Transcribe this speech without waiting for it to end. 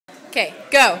Okay,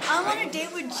 go. I'm on a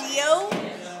date with Gio.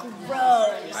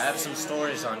 Gross. I have some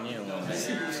stories on you.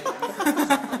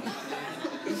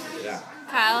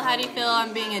 Kyle, how do you feel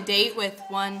on being a date with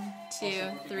 4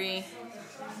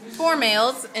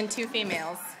 males and 2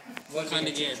 females? What kind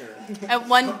of game?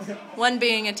 One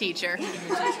being a teacher.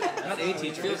 Not a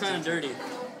teacher. Feel kind of dirty.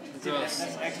 Gross.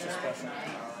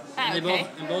 Ah, And Okay.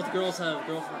 both girls have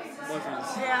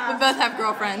boyfriends. We both have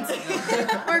girlfriends.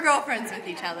 We're girlfriends with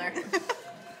each other.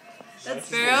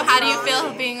 Vero, how do you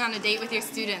feel being on a date with your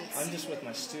students? I'm just with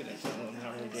my students. I'm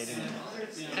not really dating them.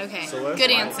 Okay,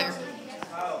 good answer.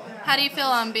 How do you feel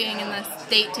on being in this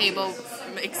date table,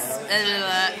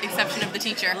 exception of the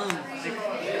teacher?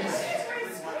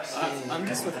 I'm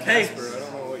just with Casper. I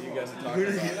don't know what you guys are talking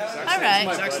about. All right.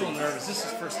 I'm actually nervous. This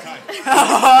is first time.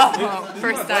 Oh,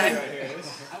 first time.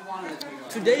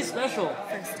 Today's special.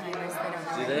 First timers,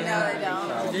 No, they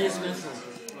don't. Today's special.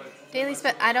 Daily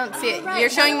I don't see it. You're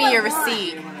showing me your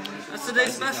receipt. That's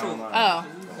today's special. Oh.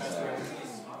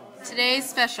 Today's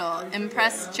special,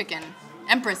 Empress chicken.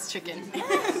 Empress chicken.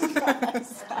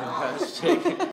 Empress chicken.